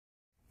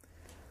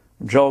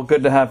Joel,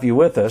 good to have you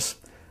with us.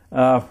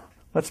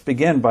 Let's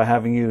begin by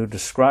having you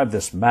describe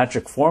this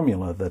magic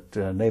formula that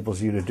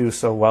enables you to do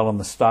so well in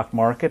the stock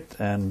market,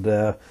 and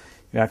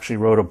you actually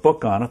wrote a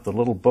book on it, The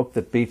Little Book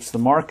That Beats the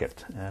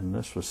Market, and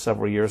this was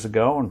several years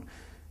ago, and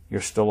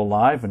you're still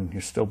alive and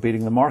you're still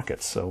beating the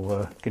market.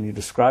 So can you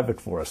describe it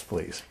for us,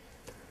 please?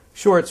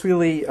 Sure. It's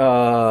really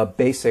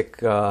basic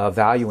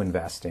value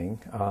investing,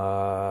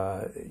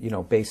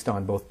 based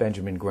on both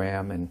Benjamin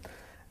Graham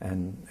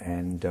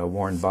and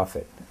Warren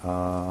Buffett.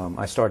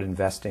 I started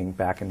investing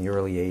back in the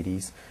early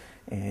 80s,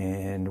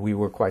 and we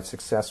were quite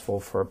successful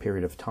for a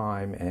period of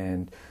time.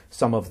 And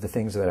some of the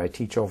things that I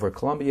teach over at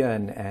Columbia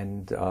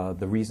and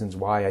the reasons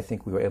why I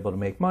think we were able to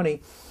make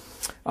money,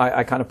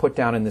 I kind of put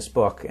down in this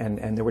book.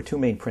 And there were two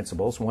main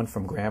principles, one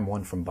from Graham,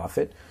 one from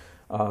Buffett.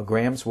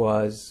 Graham's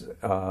was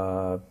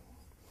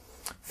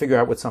figure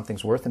out what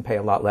something's worth and pay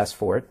a lot less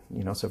for it.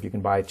 So if you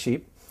can buy it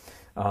cheap,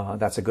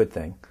 that's a good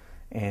thing.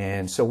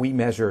 And so we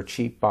measure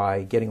cheap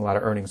by getting a lot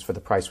of earnings for the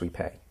price we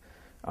pay.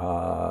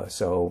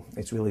 So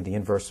it's really the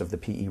inverse of the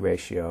PE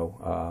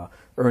ratio,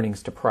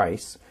 earnings to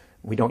price.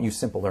 We don't use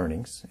simple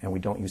earnings and we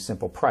don't use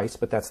simple price,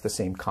 but that's the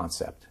same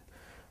concept.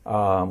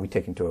 We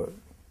take into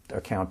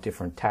account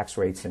different tax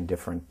rates and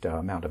different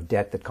amount of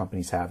debt that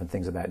companies have and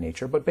things of that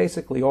nature. But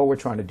basically all we're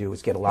trying to do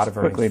is get a lot of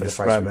earnings for the price we pay.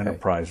 Quickly describe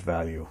enterprise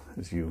value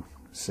as you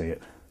see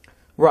it.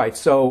 Right.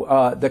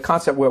 So the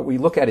concept what we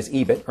look at is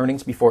EBIT,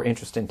 earnings before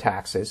interest and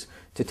taxes,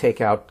 to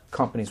take out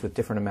companies with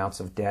different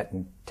amounts of debt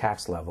and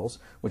tax levels,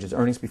 which is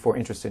earnings before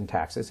interest and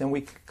taxes. And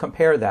we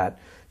compare that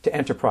to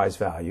enterprise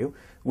value,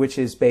 which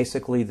is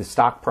basically the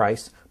stock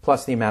price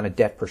plus the amount of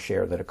debt per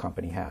share that a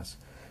company has.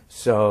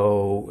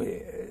 So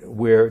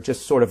we're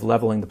just sort of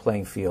leveling the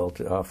playing field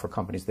for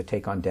companies that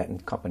take on debt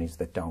and companies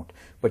that don't.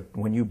 But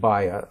when you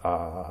buy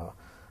a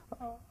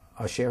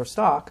share of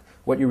stock,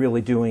 what you're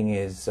really doing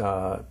is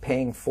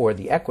paying for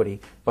the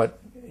equity, but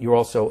you're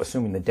also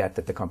assuming the debt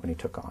that the company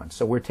took on.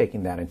 So we're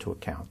taking that into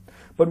account.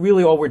 But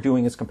really all we're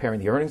doing is comparing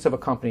the earnings of a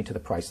company to the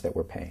price that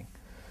we're paying.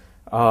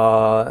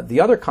 The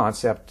other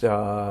concept,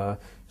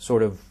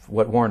 sort of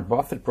what Warren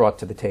Buffett brought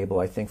to the table,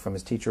 I think, from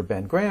his teacher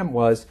Ben Graham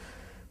was,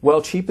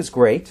 well, cheap is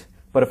great,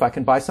 but if I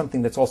can buy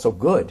something that's also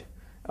good,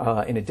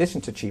 in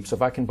addition to cheap, so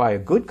if I can buy a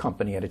good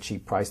company at a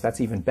cheap price, that's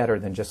even better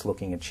than just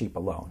looking at cheap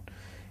alone.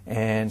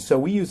 And so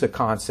we use a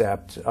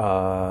concept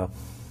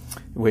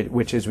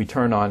which is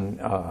return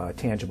on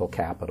tangible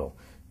capital,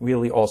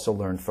 really also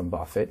learned from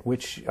Buffett,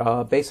 which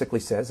basically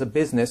says a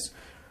business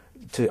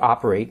to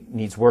operate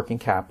needs working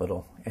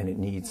capital and it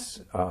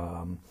needs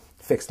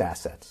fixed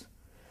assets.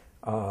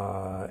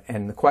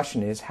 And the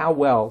question is, how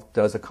well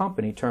does a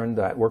company turn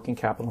that working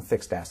capital and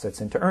fixed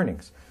assets into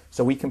earnings?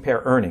 So we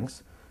compare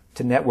earnings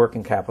to net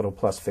working capital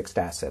plus fixed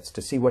assets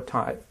to see what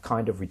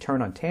kind of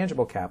return on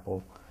tangible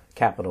capital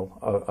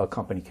a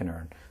company can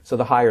earn. So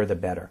the higher the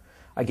better.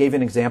 I gave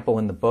an example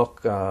in the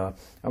book. I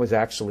was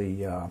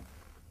actually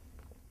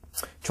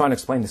trying to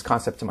explain this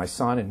concept to my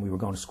son, and we were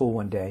going to school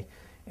one day,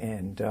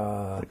 and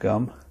the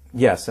gum.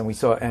 Yes, and we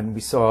saw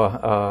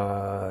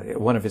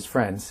one of his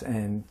friends,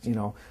 and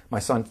my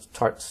son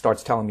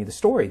starts telling me the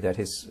story that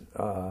his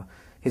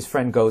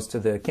friend goes to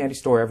the candy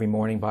store every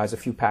morning, buys a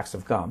few packs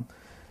of gum.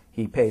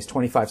 He pays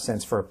 25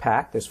 cents for a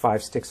pack. There's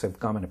 5 sticks of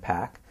gum in a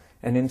pack.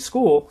 And in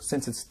school,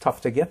 since it's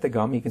tough to get the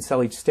gum, he can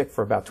sell each stick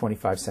for about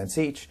 25 cents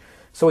each.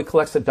 So he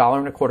collects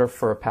 $1.25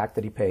 for a pack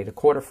that he paid a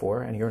quarter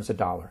for, and he earns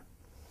 $1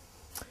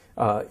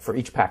 for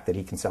each pack that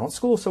he can sell in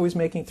school. So he's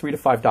making $3 to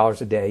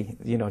 $5 a day,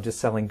 just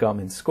selling gum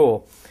in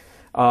school.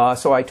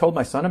 So I told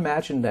my son,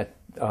 imagine that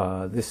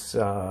this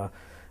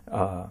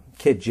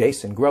kid,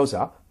 Jason, grows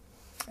up,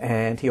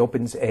 and he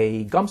opens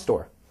a gum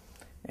store,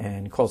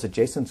 and calls it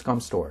Jason's Gum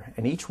Store.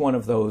 And each one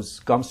of those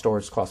gum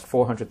stores costs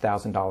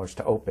 $400,000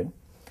 to open.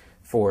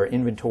 For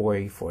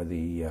inventory, for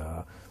the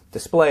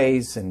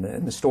displays, and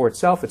the store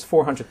itself, it's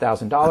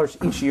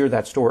 $400,000. Each year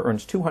that store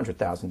earns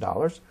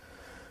 $200,000.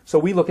 So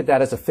we look at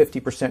that as a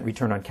 50%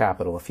 return on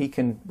capital. If he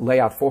can lay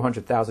out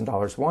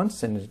 $400,000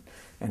 once and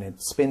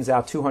it spins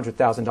out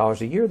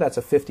 $200,000 a year, that's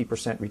a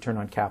 50% return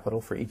on capital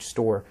for each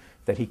store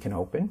that he can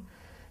open.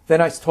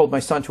 Then I told my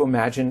son to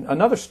imagine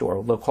another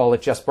store. They'll call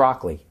it just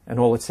broccoli, and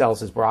all it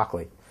sells is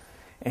broccoli.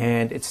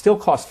 And it still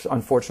costs,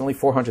 unfortunately,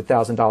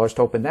 $400,000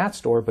 to open that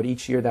store, but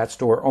each year that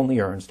store only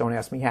earns, don't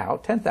ask me how,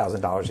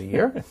 $10,000 a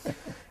year.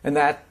 And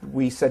that,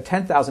 we said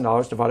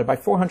 $10,000 divided by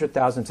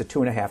 400,000 is a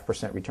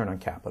 2.5% return on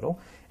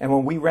capital. And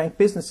when we rank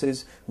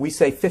businesses, we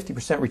say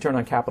 50% return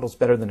on capital is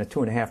better than a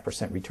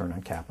 2.5% return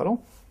on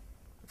capital.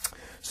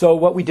 So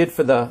what we did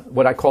for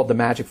what I called the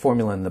magic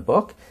formula in the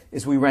book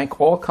is we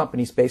rank all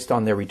companies based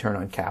on their return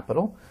on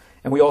capital.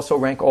 And we also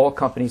rank all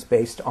companies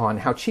based on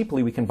how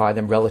cheaply we can buy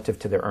them relative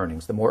to their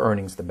earnings. The more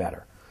earnings, the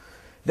better.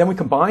 Then we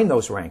combine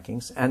those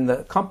rankings, and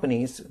the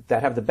companies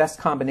that have the best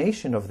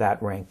combination of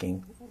that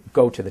ranking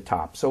go to the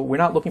top. So we're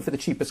not looking for the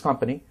cheapest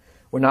company.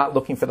 We're not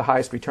looking for the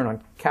highest return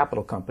on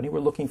capital company. We're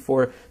looking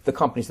for the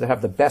companies that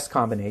have the best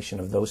combination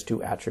of those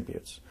two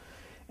attributes.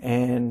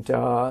 And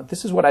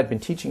this is what I'd been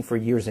teaching for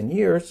years and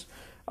years.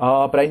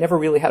 but I never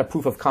really had a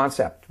proof of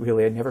concept.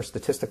 Really, I never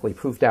statistically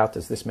proved out,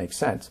 does this make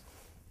sense?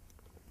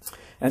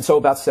 And so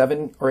about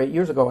 7 or 8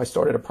 years ago, I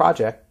started a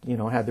project,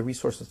 had the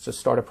resources to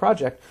start a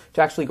project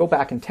to actually go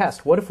back and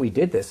test, what if we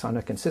did this on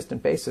a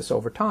consistent basis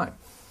over time?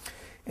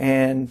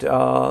 And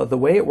the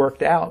way it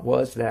worked out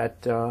was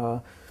that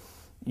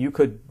you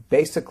could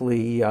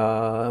basically,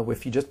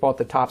 if you just bought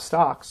the top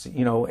stocks,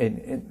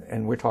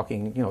 and we're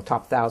talking,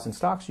 top 1,000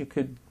 stocks, you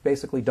could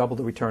basically double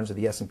the returns of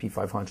the S&P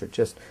 500,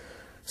 just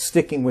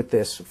sticking with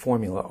this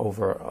formula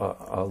over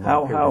a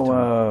long period of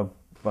time.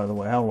 By the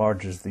way, how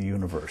large is the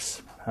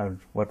universe?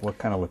 What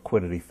kind of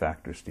liquidity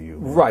factors do you?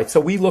 Right. So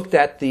we looked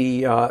at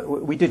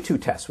we did 2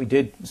 tests. We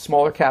did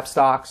smaller cap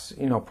stocks,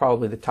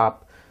 probably the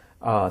top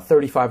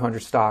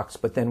 3,500 stocks.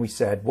 But then we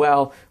said,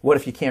 well, what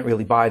if you can't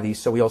really buy these?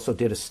 So we also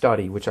did a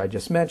study, which I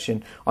just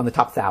mentioned, on the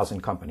top 1,000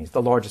 companies,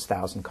 the largest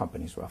 1,000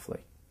 companies, roughly.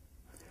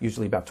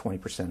 Usually about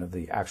 20% of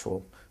the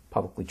actual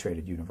publicly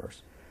traded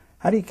universe.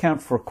 How do you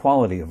account for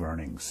quality of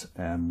earnings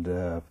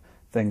and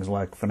things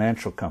like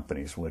financial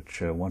companies,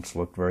 which once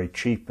looked very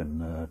cheap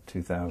in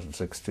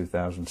 2006,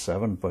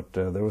 2007, but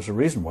there was a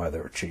reason why they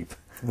were cheap.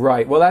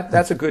 Right. Well,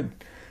 that's a good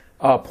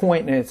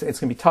point, and it's going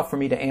to be tough for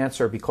me to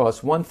answer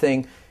because one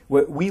thing,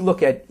 we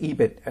look at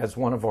EBIT as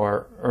one of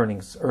our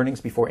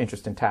earnings before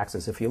interest and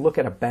taxes. If you look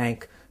at a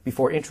bank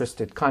before interest,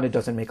 it kind of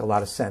doesn't make a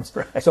lot of sense.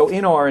 Right. So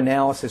in our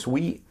analysis,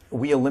 we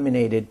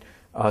eliminated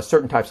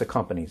certain types of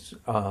companies,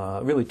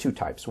 really 2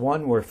 types.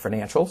 One were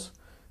financials.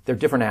 They're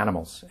different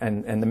animals,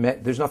 and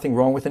there's nothing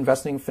wrong with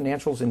investing in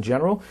financials in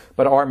general,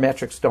 but our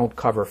metrics don't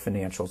cover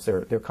financials.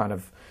 They're kind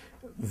of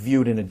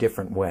viewed in a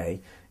different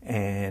way,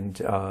 and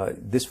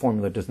this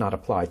formula does not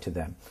apply to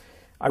them.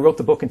 I wrote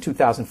the book in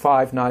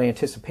 2005, not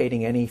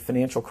anticipating any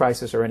financial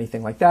crisis or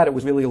anything like that. It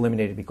was really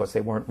eliminated because they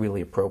weren't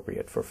really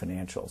appropriate for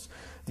financials.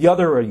 The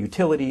other are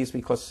utilities,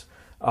 because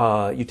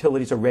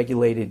utilities are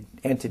regulated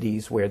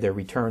entities where their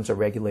returns are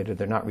regulated.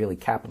 They're not really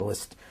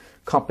capitalist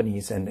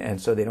companies, and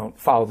so they don't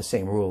follow the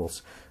same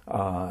rules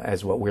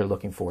as what we're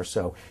looking for.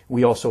 So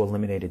we also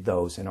eliminated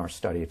those in our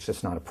study. It's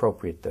just not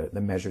appropriate,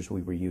 the measures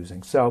we were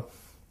using. So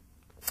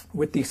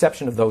with the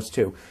exception of those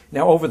 2.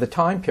 Now, over the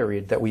time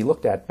period that we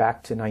looked at,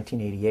 back to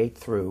 1988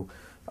 through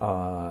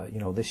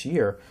this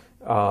year,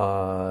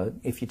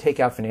 if you take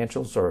out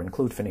financials or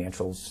include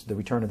financials, the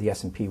return of the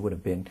S&P would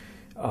have been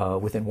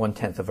within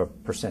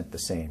 0.1% the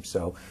same.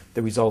 So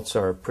the results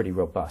are pretty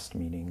robust,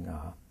 meaning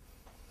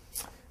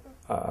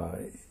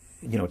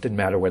it didn't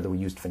matter whether we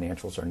used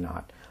financials or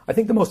not. I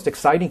think the most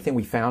exciting thing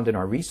we found in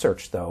our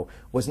research, though,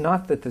 was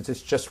not that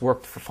this just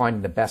worked for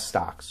finding the best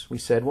stocks. We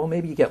said, well,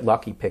 maybe you get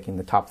lucky picking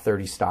the top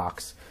 30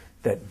 stocks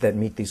that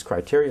meet these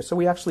criteria. So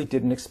we actually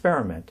did an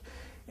experiment,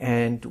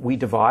 and we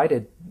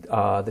divided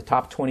the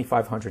top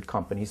 2,500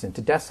 companies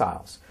into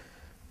deciles.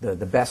 The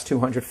best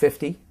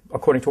 250,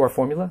 according to our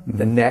formula,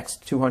 the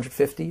next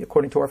 250,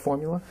 according to our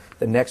formula,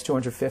 the next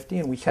 250,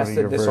 and we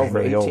tested this over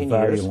 18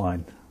 years.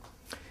 Line.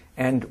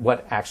 And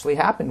what actually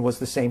happened was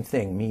the same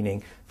thing,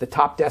 meaning the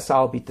top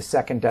decile beat the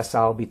second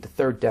decile, beat the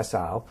third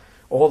decile,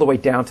 all the way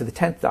down to the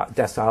 10th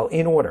decile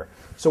in order.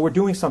 So we're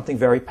doing something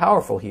very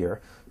powerful here.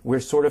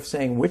 We're sort of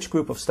saying which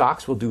group of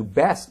stocks will do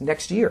best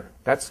next year.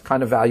 That's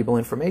kind of valuable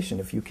information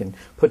if you can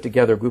put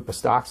together a group of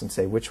stocks and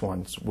say which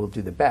ones will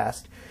do the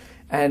best.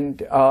 And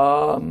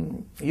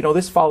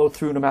this followed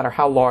through no matter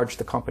how large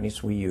the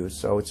companies we use.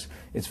 So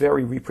it's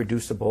very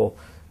reproducible.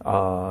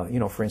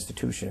 For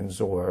institutions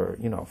or,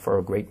 for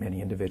a great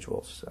many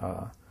individuals.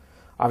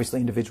 Obviously,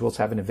 individuals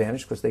have an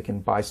advantage because they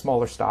can buy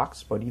smaller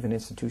stocks, but even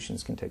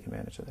institutions can take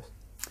advantage of this.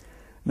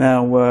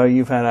 Now,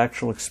 you've had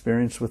actual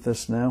experience with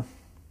this now?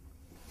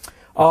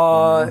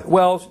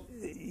 Well,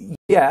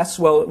 yes.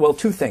 Well,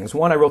 2 things.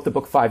 One, I wrote the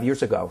book 5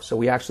 years ago, so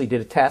we actually did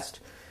a test,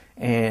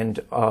 and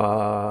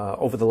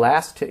over the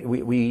last,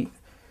 we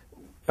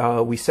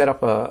set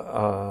up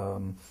a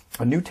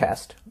new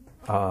test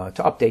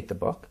to update the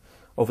book.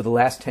 Over the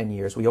last 10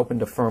 years, we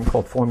opened a firm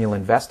called Formula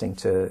Investing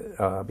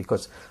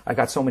because I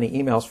got so many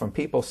emails from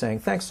people saying,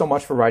 thanks so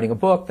much for writing a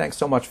book, thanks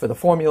so much for the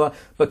formula,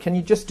 but can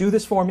you just do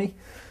this for me?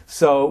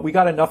 So we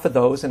got enough of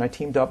those, and I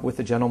teamed up with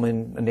a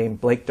gentleman named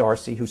Blake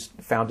Darcy, who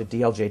founded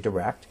DLJ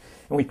Direct,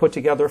 and we put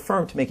together a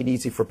firm to make it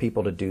easy for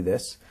people to do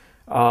this.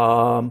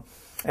 And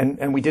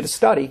we did a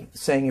study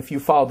saying if you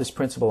followed this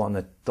principle on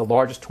the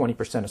largest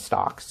 20% of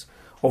stocks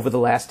over the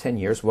last 10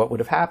 years, what would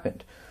have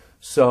happened?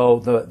 So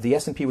the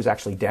S&P was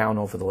actually down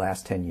over the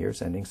last 10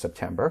 years, ending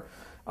September.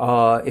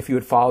 If you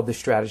had followed this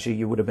strategy,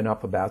 you would have been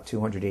up about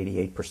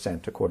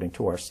 288%, according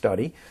to our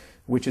study,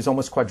 which is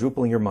almost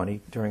quadrupling your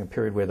money during a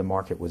period where the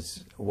market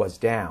was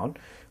down.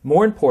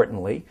 More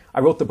importantly,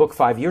 I wrote the book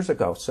 5 years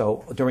ago.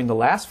 So during the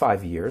last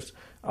 5 years,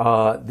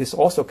 this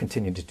also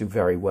continued to do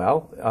very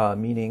well,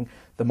 meaning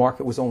the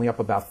market was only up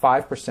about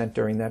 5%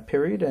 during that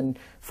period, and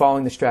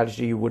following the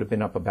strategy, you would have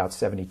been up about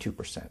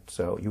 72%.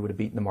 So you would have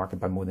beaten the market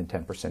by more than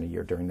 10% a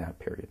year during that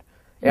period,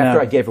 after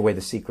I gave away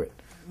the secret.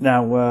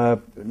 Now,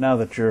 now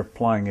that you're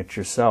applying it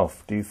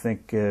yourself, do you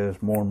think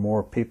as more and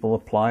more people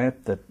apply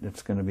it, that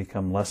it's going to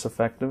become less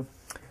effective?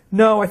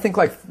 No, I think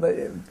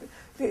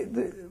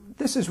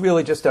This is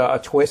really just a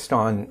twist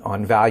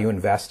on value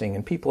investing,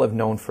 and people have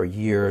known for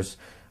years.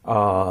 There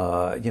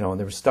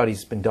were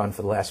studies been done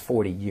for the last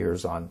 40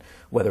 years on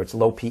whether it's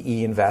low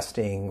PE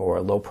investing or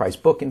low price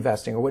book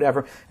investing or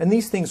whatever, and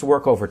these things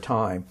work over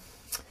time.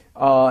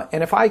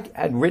 And if I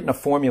had written a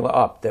formula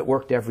up that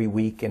worked every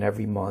week and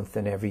every month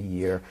and every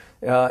year,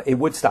 it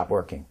would stop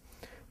working.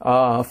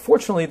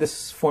 Fortunately,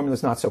 this formula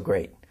is not so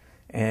great.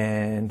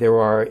 And there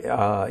are,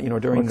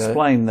 during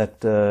explain that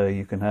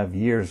you can have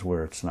years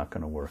where it's not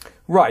going to work.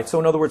 Right.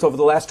 So in other words, over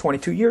the last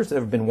 22 years, there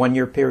have been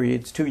 1-year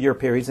periods, 2-year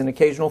periods, and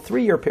occasional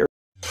 3-year periods.